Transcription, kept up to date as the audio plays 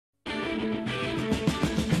Read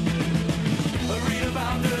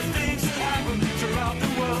about the things that happen throughout the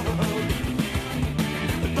world.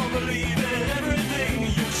 Don't believe in everything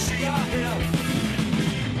you see or hear.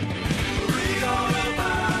 Read all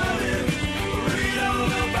about him. Read all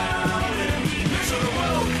about him. Listen to the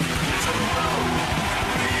world. Listen to the world.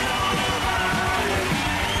 Read all about him.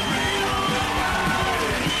 Read all about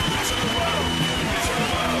him. Listen to the world. Listen to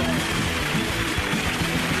the world.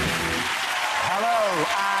 Hello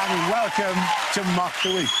and welcome to Mock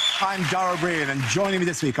the Week. I'm Dara Breen, and joining me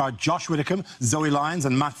this week are Josh Widdicombe, Zoe Lyons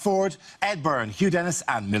and Matt Ford, Ed Byrne, Hugh Dennis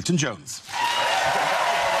and Milton Jones.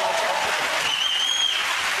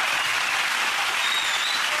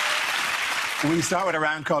 We start with a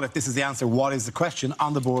round call. If this is the answer, what is the question?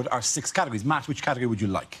 On the board are 6 categories. Matt, which category would you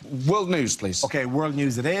like? World news, please. OK, world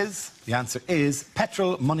news it is. The answer is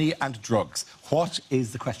petrol, money and drugs. What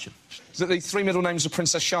is the question? Is it the 3 middle names of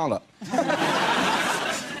Princess Charlotte?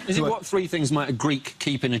 Is it what 3 things might a Greek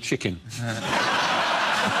keep in a chicken?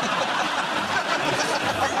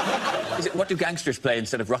 Is it what do gangsters play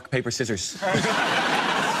instead of rock, paper, scissors?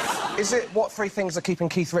 Is it what 3 things are keeping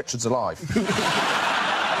Keith Richards alive?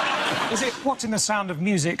 Is it what in the Sound of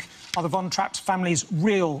Music are the Von Trapp family's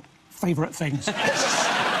real favourite things?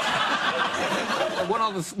 What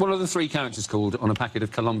are the 3 characters called on a packet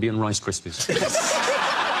of Colombian Rice Krispies? Is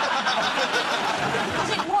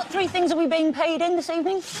it what 3 things are we being paid in this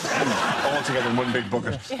evening? All together in one big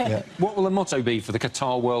bucket. Yeah. What will the motto be for the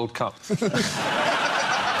Qatar World Cup? Is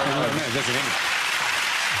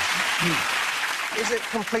it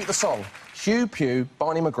complete the song? Hugh Pew,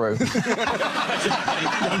 Barney McGrew.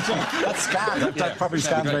 That's scanned. That probably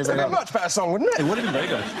scanned very, very A well. much better song, wouldn't it? It would have been very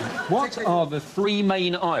good. What are the 3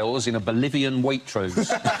 main aisles in a Bolivian Waitrose?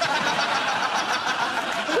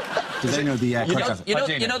 Do they know the correct answer?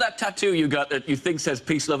 You know that tattoo you got that you think says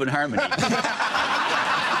peace, love and harmony?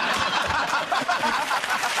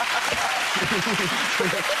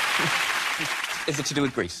 Is it to do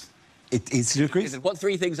with Greece? It is to do with Greece? Is it what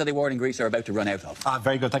 3 things that they wore in Greece are about to run out of? Ah,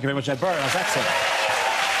 very good. Thank you very much, Ed Byrne. That's excellent.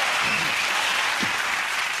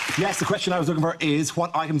 Yes, the question I was looking for is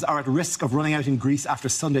what items are at risk of running out in Greece after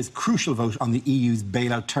Sunday's crucial vote on the EU's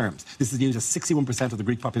bailout terms. This is news as 61% of the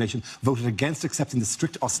Greek population voted against accepting the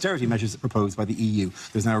strict austerity measures proposed by the EU.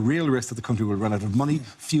 There's now a real risk that the country will run out of money,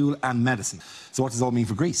 fuel and medicine. So what does it all mean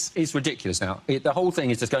for Greece? It's ridiculous now. The whole thing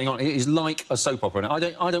is just going on. It is like a soap opera. I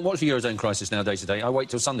don't watch the Eurozone crisis now day to day. I wait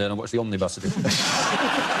till Sunday and I watch the Omnibus edition.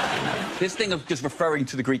 This thing of just referring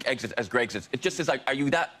to the Greek exit as Grexit, it just is like, are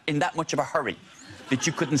you in that much of a hurry that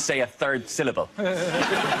you couldn't say a 3rd syllable?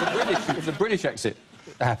 If the British exit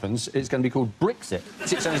happens, it's going to be called Brexit.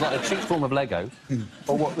 It sounds like a cheap form of Lego,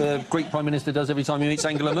 or what the Greek Prime Minister does every time he meets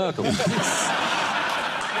Angela Merkel.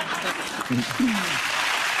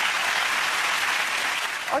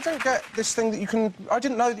 I don't get this thing that you can... I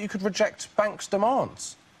didn't know that you could reject banks'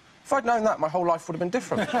 demands. If I'd known that, my whole life would have been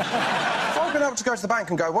different. If I'd been able to go to the bank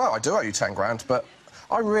and go, well, I do owe you 10 grand, but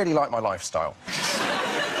I really like my lifestyle.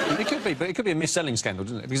 It could be, but it could be a mis-selling scandal,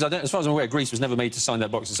 doesn't it? Because as far as I'm aware, Greece was never made to sign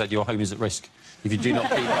that box and said your home is at risk if you do not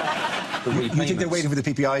keep up the repayments. You think they're waiting for the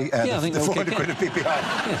PPI? Yeah, I think the they'll 400 quid of PPI.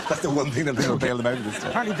 Yeah. That's the one thing that'll bail them out of this time.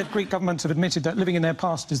 Apparently the Greek government have admitted that living in their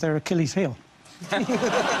past is their Achilles heel. No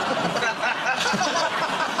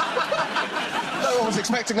one was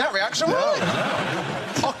expecting that reaction, No.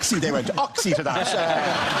 Oxy, they went. Oxy to that.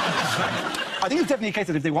 I think it's definitely a case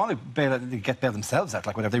that if they want to bail out, they get bail themselves out,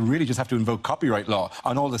 like whatever. They really just have to invoke copyright law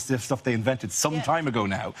on all the stuff they invented some time ago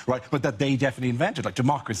now, right? But that they definitely invented, like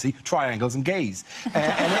democracy, triangles and gays. And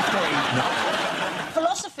if they... No.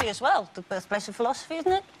 Philosophy as well. The birthplace of philosophy,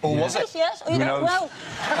 isn't it? Or was it? Yes. Oh, you Who know, knows? well...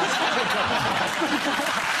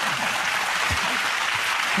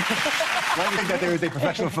 I think that there is a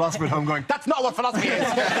professional philosopher at home going, that's not what philosophy is.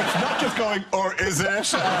 It's not just going, or is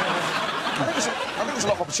it? I think there's a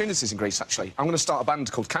lot of opportunities in Greece, actually. I'm going to start a band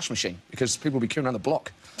called Cash Machine, because people will be queuing around the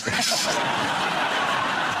block.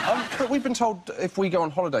 But we've been told if we go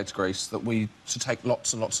on holiday to Greece that we should take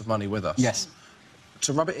lots and lots of money with us. Yes.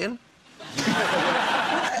 To rub it in?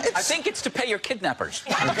 I think it's to pay your kidnappers.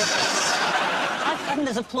 I think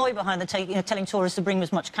there's a ploy behind telling tourists to bring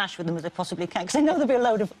as much cash with them as they possibly can, because they know there'll be a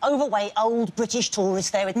load of overweight, old British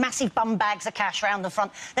tourists there with massive bum bags of cash around the front.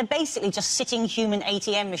 They're basically just sitting human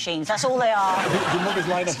ATM machines. That's all they are.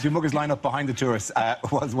 The muggers line up behind the tourists.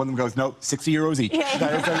 Was one of them goes, no, €60 each. Yeah.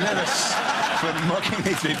 There is a limit for mugging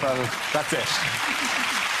these people. That's it.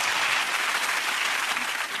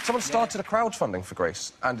 Someone started a crowdfunding for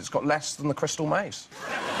Greece, and it's got less than the Crystal Maze.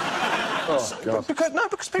 Oh, God.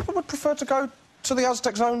 Because people would prefer to go to the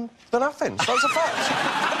Aztec zone than Athens. That's a fact.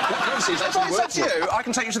 Currency is If I actually said worth to you, I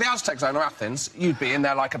can take you to the Aztec zone or Athens, you'd be in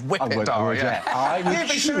there like a I whippet would, doll, yeah. I would You'd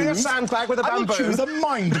be shooting a choose- sandbag with a I would bamboo. choose a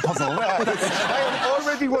mind puzzle. I am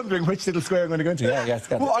already wondering which little square I'm going to go into. Yeah, yes.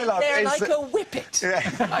 What I love They're is like that- a whippet.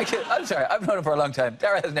 I'm sorry, I've known him for a long time.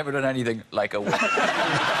 Dara has never done anything like a whippet.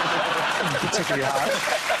 particularly hard.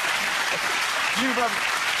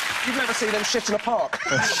 You've never seen them shit in a park.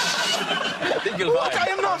 I think you'll Look, find.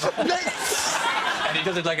 I am not. And he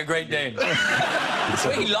does it like a Great Dane. The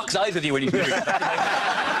way he locks eyes with you when he's doing it.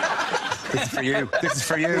 This is for you. This is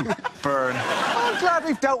for you, Byrne. I'm glad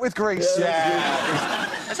we've dealt with Greece. Yeah.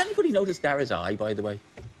 Has anybody noticed Dara's eye, by the way?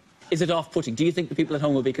 Is it off-putting? Do you think the people at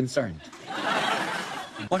home will be concerned?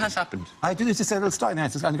 What has happened? I do. It's just a little style. Yeah,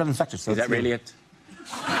 I got infected. So Is that really it?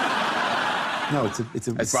 No, it's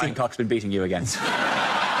a. Has Brian Cox been beating you again?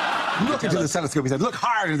 Look into the telescope. He said, "Look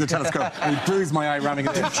hard into the telescope." And he bruised my eye, ramming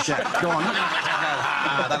it in. Shit. Go on.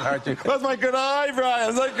 Ah, that hurt you. That's my good eye,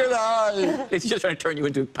 Brian. That's my good eye. It's just trying to turn you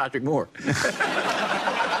into Patrick Moore.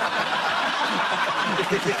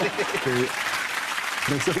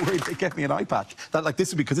 I'm so worried they get me an eye patch. That like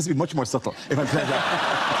this would be much more subtle if I played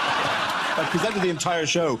that. I presented the entire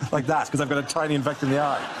show like that because I've got a tiny infection in the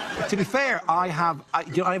eye. To be fair, I have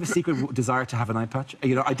a secret desire to have an eye patch.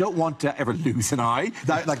 You know, I don't want to ever lose an eye.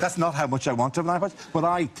 That's not how much I want to have an eye patch, but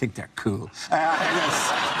I think they're cool.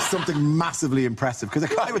 It's something massively impressive because a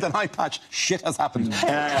guy with an eye patch, shit has happened.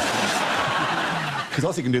 Because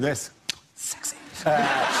also you can do this. Sexy.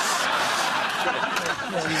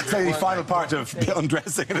 So the final part of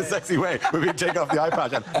undressing in a sexy way would be to take off the eye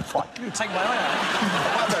patch and Take my eye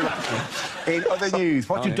out. In other news,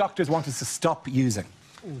 what do doctors want us to stop using?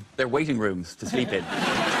 They're waiting rooms to sleep in.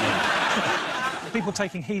 People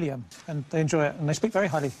taking helium, and they enjoy it, and they speak very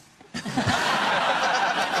highly.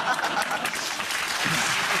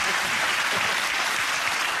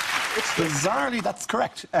 Bizarrely, that's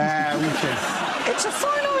correct. Which is... It's a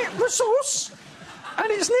finite resource, and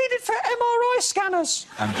it's needed for MRI scanners.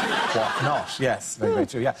 And what not? Yes, very, very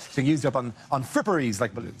true, yeah. It's being used up on fripperies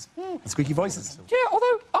like balloons. And squeaky voices. Yeah,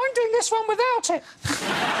 although I'm doing this one without it.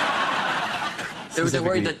 There was a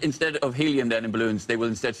worry that instead of helium then in balloons, they will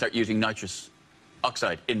instead start using nitrous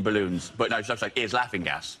oxide in balloons. But nitrous oxide is laughing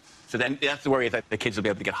gas. So then that's the worry that the kids will be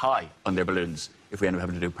able to get high on their balloons if we end up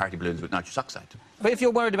having to do party balloons with nitrous oxide. But if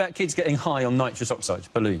you're worried about kids getting high on nitrous oxide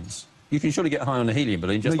balloons, you can surely get high on a helium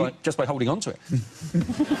balloon just by holding on to it.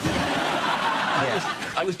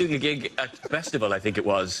 I was doing a gig at a festival, I think it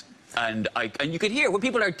was, and you could hear when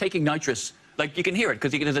people are taking nitrous, like you can hear it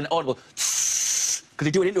because there's an audible because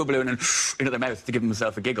they do it into a balloon and into their mouth to give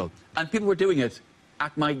themselves a giggle, and people were doing it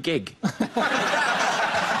at my gig. Kind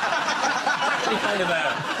of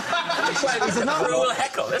it's a cruel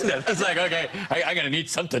heckle, isn't it? It's like, okay, I'm going to need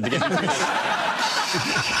something to get me through this.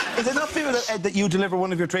 Is there enough people that you deliver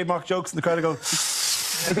one of your trademark jokes and the crowd will go...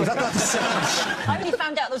 Is that not the sound? I only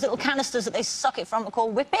found out those little canisters that they suck it from are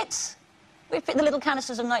called whippets. Whippet, the little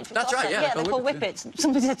canisters of nitrous That's oxide. right, yeah, Yeah, they're they're called called whippets.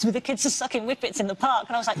 Somebody said to me, the kids are sucking whippets in the park.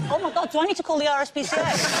 And I was like, oh, my God, do I need to call the RSPCA?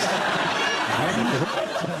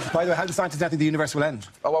 By the way, how do scientists now think the universe will end?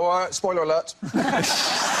 Oh, well, spoiler alert.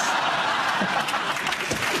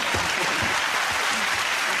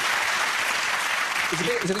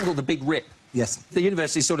 There's a thing called the Big Rip. Yes. The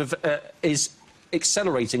universe is sort of is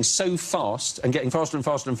accelerating so fast and getting faster and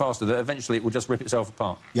faster and faster that eventually it will just rip itself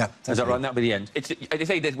apart. Yeah. Is that right? And that'll be the end. They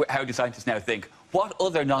say this, how do scientists now think? What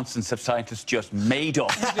other nonsense have scientists just made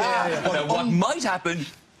up? About what might happen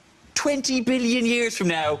 20 billion years from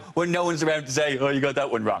now when no one's around to say, oh, you got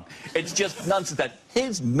that one wrong. It's just nonsense that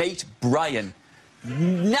his mate Brian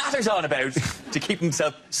natters on about to keep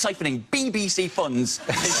himself siphoning BBC funds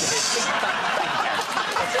into his big fat bank account.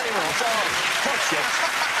 That's anyway, it's all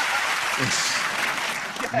horseshit.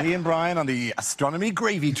 Me and Brian on the astronomy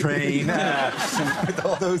gravy train with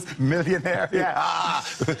all those millionaires. Yeah.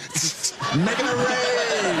 Making a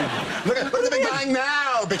rain. Look at the Big Bang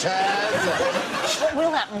now, bitches. What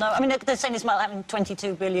will happen, though? I mean, they're saying this might happen in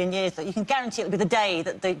 22 billion years, but you can guarantee it'll be the day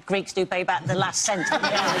that the Greeks do pay back the last cent.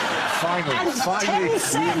 Finally. And 10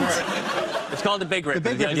 cents. It's called the Big Rip. The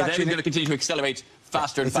Big Rip is They're actually going to continue to accelerate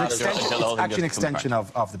faster and It's an faster. extension, until all it's actually an just come extension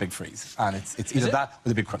apart. of the Big Freeze, and it's either that or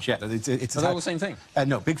the Big Crunch. Yeah, it's Are they all the same thing?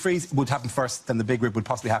 No, Big Freeze would happen first, then the Big Rip would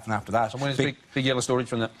possibly happen after that. And when is big yellow storage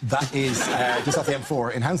from that? That is just off the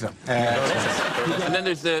M4 in Hounslow. And then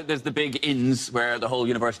there's the big inns where the whole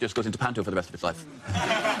universe just goes into panto for the rest of its life.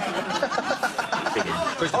 Big inn.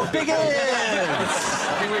 Oh, Big Ins!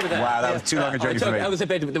 I agree with that. Wow, that was too long a journey for me. There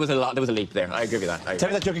was a leap there. I agree with that. Tell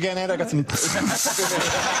me that joke again, Ed. I got some...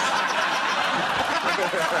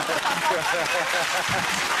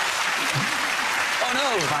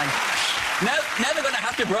 Oh, no. Fine. Now they're going to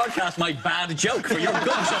have to broadcast my bad joke for your good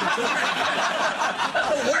joke.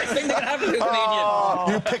 That's the worst thing that can happen to a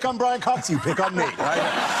comedian. You pick on Brian Cox, you pick on me, right?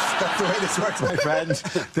 That's the way this works, my friend.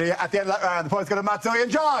 At the end of that round, the points go to Matt, Zoe and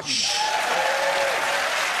Josh.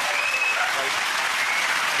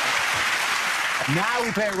 Now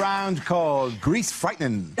we play a round called Grease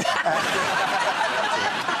Frightening.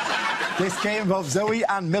 This game involves Zoe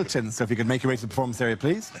and Milton, so if you could make your way to the performance area,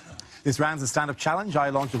 please. This round's a stand-up challenge. I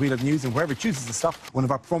launch the wheel of news, and whoever chooses to stop, one of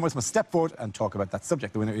our performers must step forward and talk about that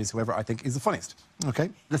subject. The winner is whoever I think is the funniest. OK,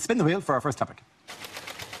 let's spin the wheel for our first topic.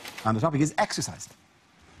 And the topic is exercise.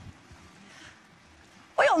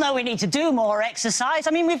 We all know we need to do more exercise.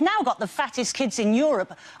 I mean, we've now got the fattest kids in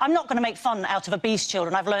Europe. I'm not going to make fun out of obese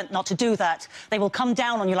children. I've learnt not to do that. They will come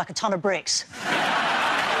down on you like a ton of bricks.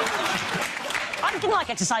 I didn't like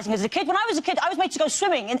exercising as a kid. When I was a kid, I was made to go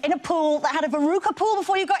swimming in a pool that had a Veruca pool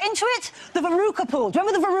before you got into it. The Veruca pool. Do you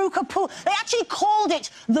remember the Veruca pool? They actually called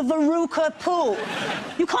it the Veruca pool.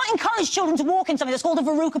 You can't encourage children to walk in something that's called a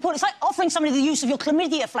Veruca pool. It's like offering somebody the use of your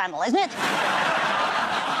chlamydia flannel, isn't it?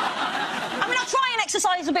 I mean, I'll try and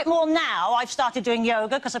exercise a bit more now. I've started doing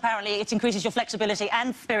yoga because apparently it increases your flexibility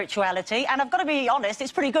and spirituality. And I've got to be honest,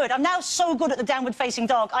 it's pretty good. I'm now so good at the downward-facing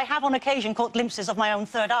dog, I have on occasion caught glimpses of my own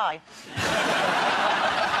third eye.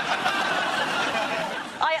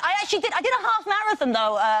 I did a half marathon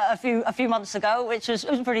though a few months ago, which was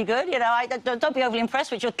pretty good. You know, don't be overly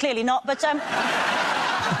impressed, which you're clearly not. But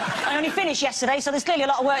I only finished yesterday, so there's clearly a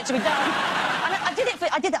lot of work to be done. And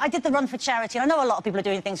I did the run for charity. I know a lot of people are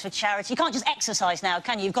doing things for charity. You can't just exercise now,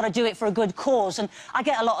 can you? You've got to do it for a good cause. And I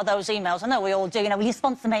get a lot of those emails. I know we all do. You know, will you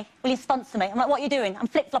sponsor me? Will you sponsor me? I'm like, what are you doing? I'm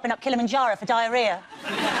flip-flopping up Kilimanjaro for diarrhea.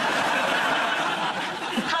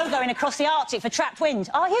 Going across the Arctic for trapped wind.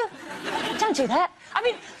 Are you? Don't do that. I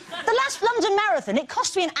mean, the last London Marathon, it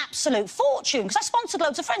cost me an absolute fortune, because I sponsored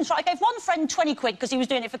loads of friends, right? I gave one friend 20 quid because he was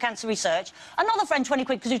doing it for cancer research, another friend 20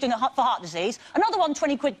 quid because he was doing it for heart disease, another one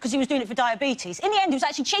 20 quid because he was doing it for diabetes. In the end, it was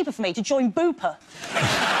actually cheaper for me to join Bupa.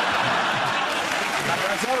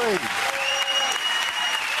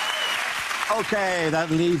 OK,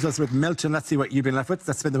 that leaves us with Milton. Let's see what you've been left with.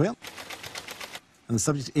 Let's spin the wheel. And the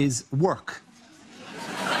subject is work.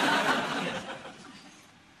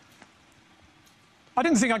 I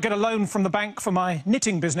didn't think I'd get a loan from the bank for my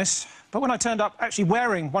knitting business, but when I turned up actually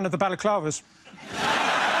wearing one of the balaclavas...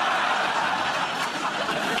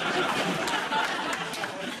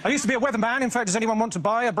 I used to be a weatherman. In fact, does anyone want to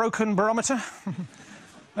buy a broken barometer?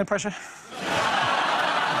 No pressure.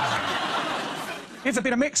 If there'd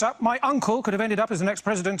been a mix-up, my uncle could have ended up as the next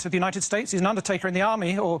president of the United States. He's an undertaker in the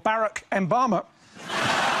army, or Barack Obama.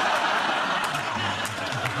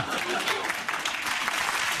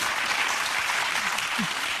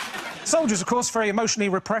 Soldiers, of course, very emotionally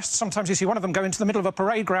repressed. Sometimes you see one of them go into the middle of a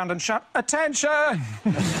parade ground and shout, "Attention!"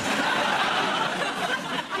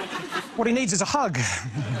 What he needs is a hug.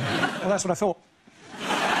 Well, that's what I thought.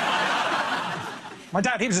 My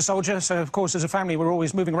dad, he was a soldier, so, of course, as a family, we're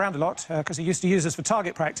always moving around a lot, because he used to use us for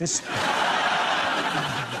target practice.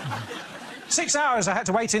 6 hours I had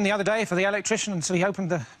to wait in the other day for the electrician until he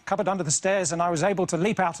opened the cupboard under the stairs and I was able to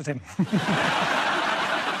leap out at him.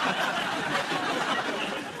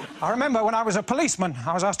 I remember when I was a policeman,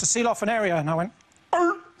 I was asked to seal off an area and I went...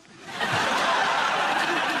 Arr!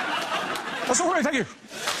 That's all right, thank you.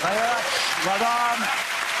 Thank you very much. Well done.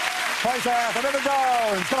 Pointer for Milton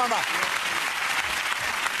Jones. Come on, Matt.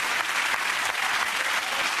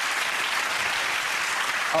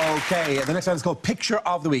 OK, the next one is called Picture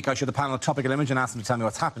of the Week. I show the panel a topical image and ask them to tell me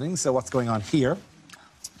what's happening. So what's going on here?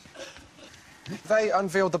 They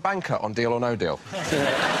unveiled the banker on Deal or No Deal.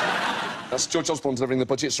 That's George Osborne delivering the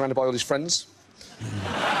budget, surrounded by all his friends. Or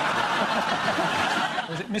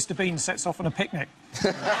is it Mr. Bean sets off on a picnic?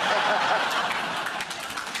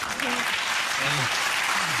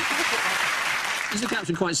 Is the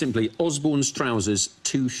caption quite simply, Osborne's trousers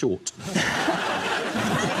too short?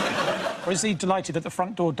 Or is he delighted that the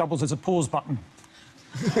front door doubles as a pause button?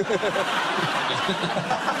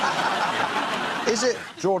 Is it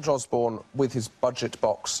George Osborne with his budget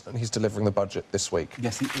box and he's delivering the budget this week?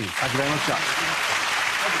 Yes, he is. Thank you very much, Josh.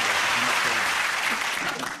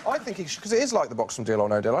 I think he should, because it is like the box from Deal or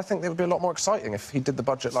No Deal. I think it would be a lot more exciting if he did the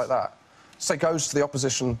budget like that. Say, goes to the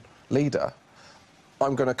opposition leader,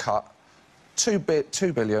 I'm going to cut 2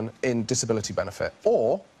 billion in disability benefit.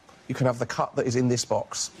 Or you can have the cut that is in this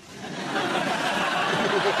box.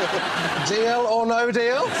 Deal or no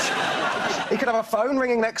deal? He could have a phone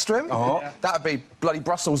ringing next to him. Oh. That'd be bloody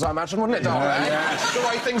Brussels, I imagine, wouldn't it, darling? The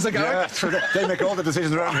way things are going. Yeah, true. They make all the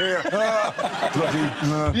decisions around here.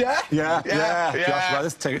 Bloody, yeah.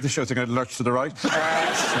 Josh, right, this show's going to lurch to the right.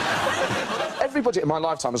 Every budget in my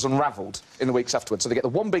lifetime has unravelled in the weeks afterwards. So they get the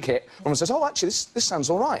one big hit, everyone says, oh, actually, this sounds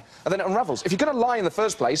all right. And then it unravels. If you're going to lie in the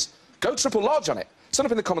first place, go triple large on it. Stand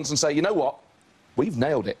up in the comments and say, you know what? We've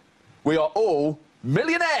nailed it. We are all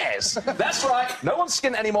millionaires. That's right. No one's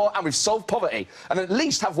skint anymore, and we've solved poverty. And then at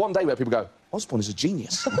least have one day where people go, Osborne is a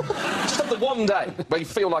genius. Just have the one day where you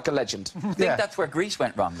feel like a legend. I think that's where Greece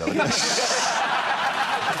went wrong, though.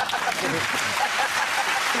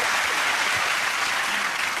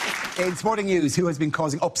 In sporting news, who has been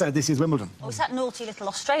causing upset at this year's Wimbledon? Oh, was that naughty little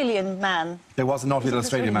Australian man? There was a naughty little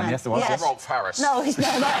Australian man, yes, there was. Yes. Rolf Harris. No, he's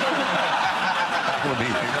not. That would be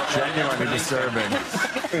genuinely disturbing.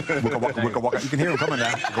 Wicka, wicka. You can hear him coming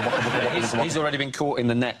now. He's already been caught in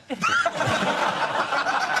the net.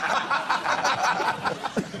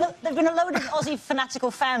 Look, there've been a load of Aussie fanatical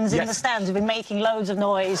fans in the stands who've been making loads of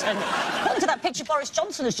noise. And according to that picture, Boris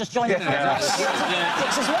Johnson has just joined the as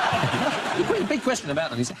well. The big question about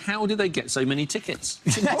them is how do they get so many tickets?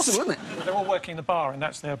 It's impossible, isn't it? They're all working the bar, and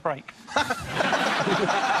that's their break.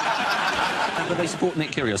 But they support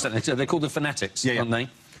Nick Kyrgios, don't they? So they're called the Fanatics, aren't they?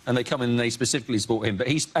 And they come in and they specifically support him. But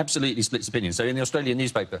he's absolutely splits opinion. So in the Australian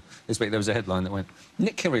newspaper this week, there was a headline that went,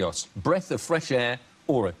 Nick Kyrgios, breath of fresh air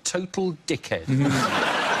or a total dickhead.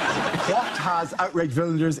 What has outraged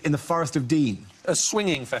villagers in the Forest of Dean? A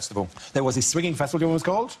swinging festival. There was a swinging festival, do you know what it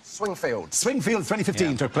was called? Swingfield. Swingfields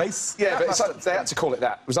 2015 took place. Yeah, but it's like, they had to call it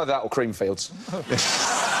that. It was either that or Creamfields. Look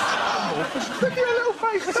at your little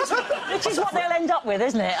face. Which is what they'll end up with,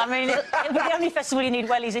 isn't it? I mean, it'll be the only festival you need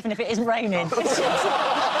wellies even if it isn't raining.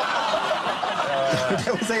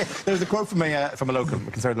 There was a quote from a local,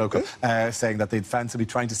 a Conservative local, saying that they'd found somebody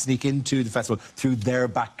trying to sneak into the festival through their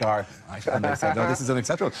back garden. Right? And they said, no, this is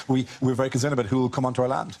unacceptable. We're very concerned about who will come onto our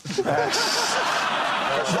land.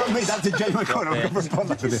 That's a genuine quote.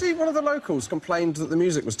 Did you see one of the locals complained that the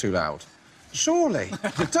music was too loud? Surely.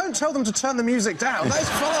 Don't tell them to turn the music down. That's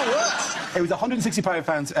far worse. It was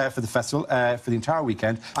 £165 for the festival for the entire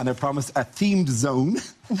weekend, and they're promised a themed zone,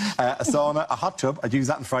 a sauna, a hot tub. I'd use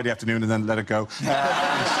that on Friday afternoon and then let it go.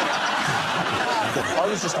 I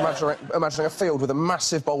was just imagining a field with a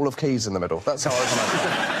massive bowl of keys in the middle. That's how I was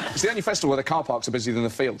imagining. It's the only festival where the car parks are busier than the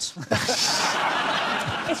fields.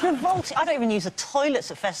 It's revolting. I don't even use the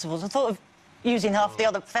toilets at festivals. I thought of using half the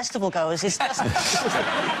other festival goers. It's just...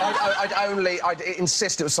 I'd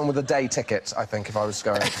insist it was someone with a day ticket, I think, if I was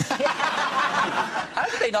going. How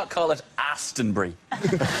did they not call it Astonbury? Do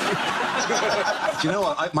you know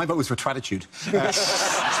what? My vote was for Traditude.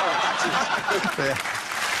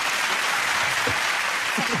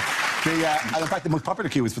 And in fact, the most popular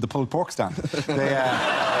queue was for the pulled pork stand.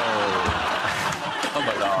 Oh,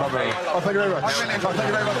 my God. Oh, thank you very much.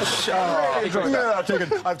 Thank you very much.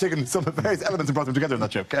 I've taken some various elements and brought them together in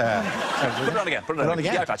that joke. Put it on again. Put it on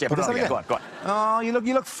again. Yeah, put it on again. Go on, go on. Oh, you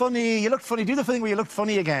look funny. You look funny. Do the thing where you look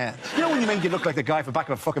funny again. You know when you make you look like the guy for the back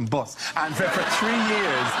of a fucking bus, and for 3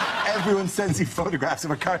 years, everyone sends you photographs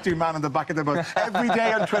of a cartoon man on the back of the bus every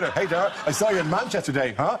day on Twitter. Hey, Dar, I saw you in Manchester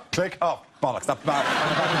today, huh? Click. Oh, bollocks. That's bad.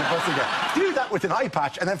 Do that with an eye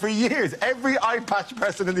patch, and then for years, every eye patch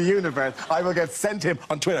person in the universe, I will get sent him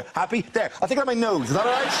on Twitter. Happy? There. I think I have my nose. Is that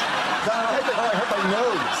all right? Is that all right? Oh, I hurt my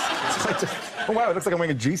nose. Oh, wow, it looks like I'm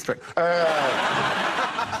wearing a G-string.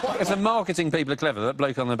 If the marketing people are clever, that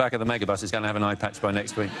bloke on the back of the megabus is going to have an eye patch by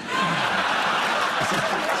next week.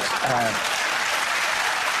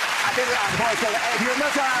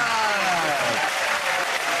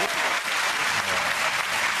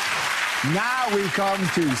 Now we come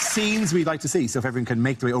to scenes we'd like to see. So if everyone can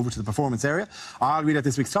make their way over to the performance area, I'll read out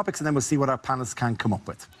this week's topics and then we'll see what our panelists can come up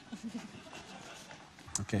with.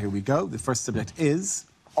 OK, here we go. The first subject is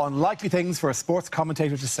unlikely things for a sports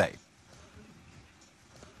commentator to say.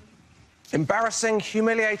 Embarrassing,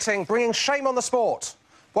 humiliating, bringing shame on the sport.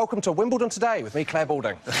 Welcome to Wimbledon Today with me, Claire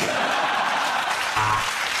Balding.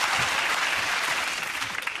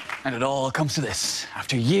 And it all comes to this.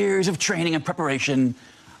 After years of training and preparation,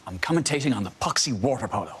 I'm commentating on the Poxy water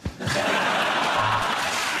polo.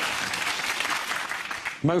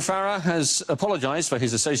 Mo Farah has apologised for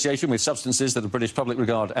his association with substances that the British public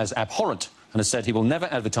regard as abhorrent and has said he will never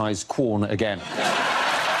advertise Quorn again.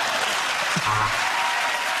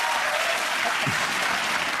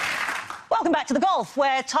 Welcome back to the golf,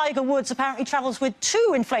 where Tiger Woods apparently travels with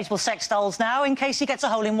 2 inflatable sex dolls now in case he gets a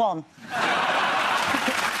hole-in-one.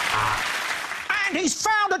 And he's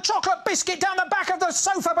found a chocolate biscuit down the back of the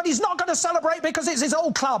sofa, but he's not going to celebrate because it's his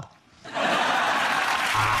old club.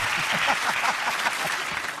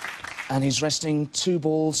 And he's resting 2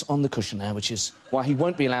 balls on the cushion now, which is why he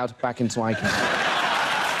won't be allowed back into ICANN.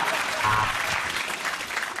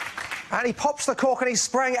 And he pops the cork and he's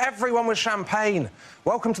spraying everyone with champagne.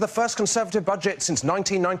 Welcome to the first Conservative budget since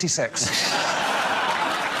 1996.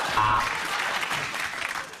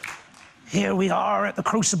 Here we are at the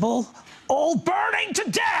Crucible, all burning to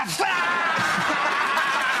death!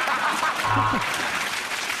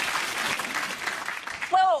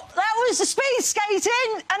 Well, that was the speed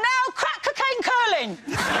skating, and now crack cocaine curling.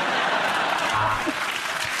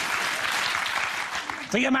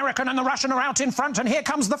 The American and the Russian are out in front, and here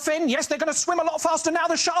comes the Finn. Yes, they're going to swim a lot faster now.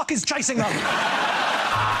 The shark is chasing them.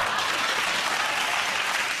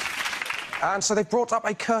 And so they've brought up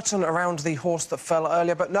a curtain around the horse that fell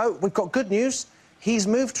earlier, but no, we've got good news. He's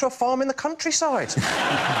moved to a farm in the countryside.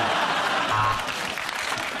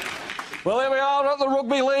 Well, here we are at the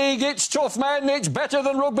Rugby League. It's tough, men. It's better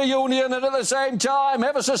than rugby union, and at the same time,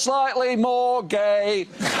 ever so slightly more gay.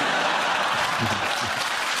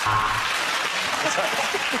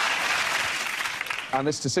 And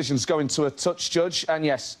this decision's going to a touch judge, and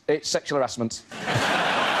yes, it's sexual harassment.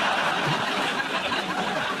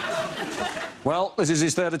 Well, this is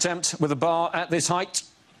his 3rd attempt with a bar at this height.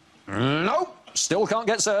 Nope, still can't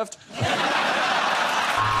get served.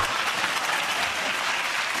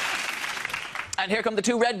 And here come the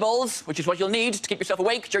 2 Red Bulls, which is what you'll need to keep yourself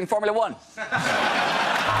awake during Formula 1.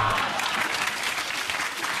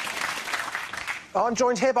 I'm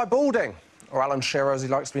joined here by Balding, or Alan Shearer as he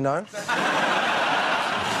likes to be known.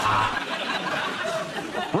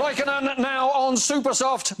 Raikkonen now on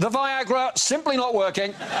Supersoft. The Viagra simply not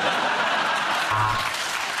working.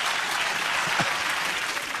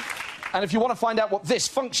 And if you want to find out what this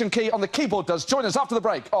function key on the keyboard does, join us after the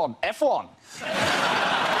break on F1.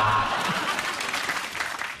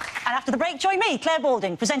 And after the break, join me, Claire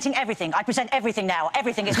Balding, presenting everything. I present everything now.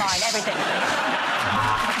 Everything is mine, everything.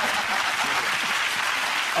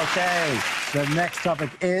 OK, the next topic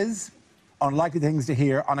is unlikely things to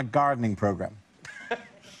hear on a gardening programme.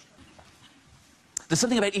 There's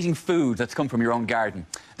something about eating food that's come from your own garden.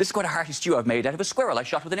 This is quite a hearty stew I've made out of a squirrel I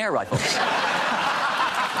shot with an air rifle.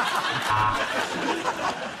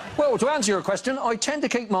 Well, to answer your question, I tend to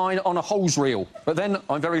keep mine on a hose reel, but then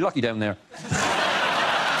I'm very lucky down there.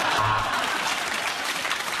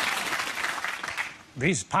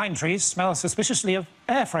 These pine trees smell suspiciously of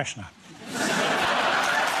air freshener.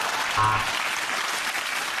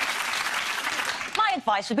 My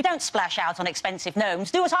advice would be don't splash out on expensive gnomes.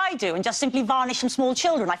 Do what I do and just simply varnish some small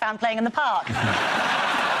children I found playing in the park.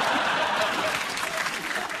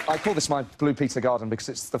 I call this my Blue Peter garden because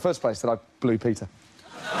it's the first place that I blew Peter.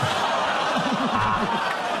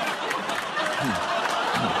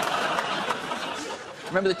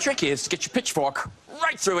 Remember, the trick is to get your pitchfork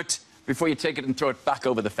right through it before you take it and throw it back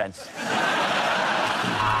over the fence.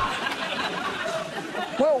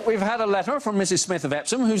 Well, we've had a letter from Mrs. Smith of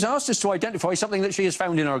Epsom who's asked us to identify something that she has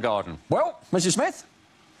found in her garden. Well, Mrs. Smith,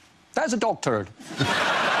 that's a dog turd.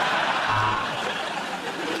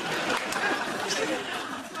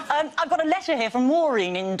 I've got a letter here from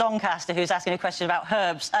Maureen in Doncaster who's asking a question about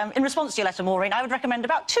herbs. In response to your letter, Maureen, I would recommend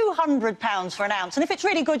about £200 for an ounce, and if it's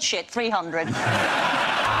really good shit, 300.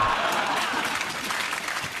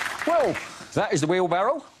 Well, that is the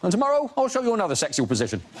wheelbarrow, and tomorrow I'll show you another sexual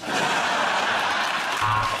position.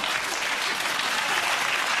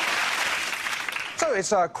 So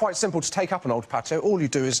it's quite simple to take up an old patio. All you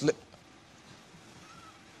do is...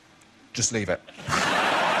 just leave it.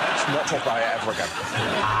 Let's not talk about it ever again.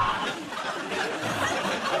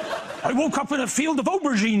 I woke up in a field of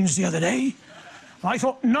aubergines the other day. I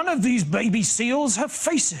thought none of these baby seals have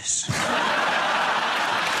faces.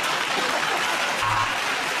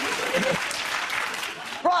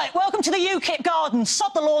 Right, welcome to the UKIP garden.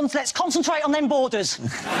 Sod the lawns, let's concentrate on them borders.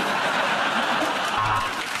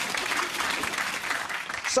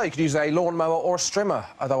 So you could use a lawnmower or a strimmer,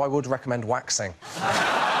 although I would recommend waxing.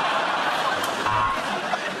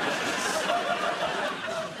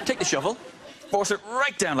 Take the shovel, force it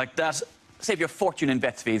right down like that. Save your fortune in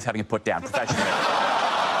vet's fees having it put down professionally.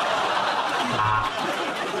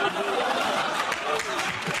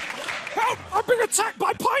 Help! I'm being attacked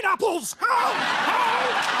by pineapples! Help!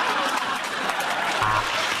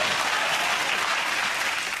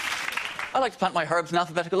 I like to plant my herbs in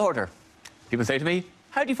alphabetical order. People say to me,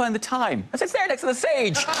 how do you find the time? I said, it's there next to the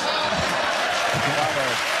sage. At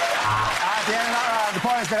the end of that round, the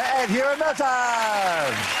points go to Ed here in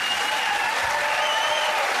Milton.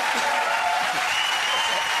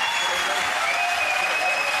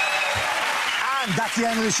 And that's the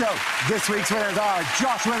end of the show. This week's winners are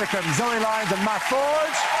Josh Widdicombe, Zoe Lyons and Matt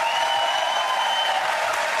Ford.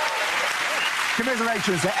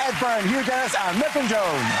 Commiserations to Ed Byrne, Hugh Dennis and Mifflin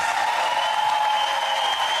Jones.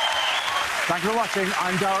 Thank you for watching.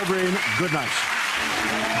 I'm Darrell Breen. Good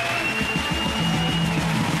night.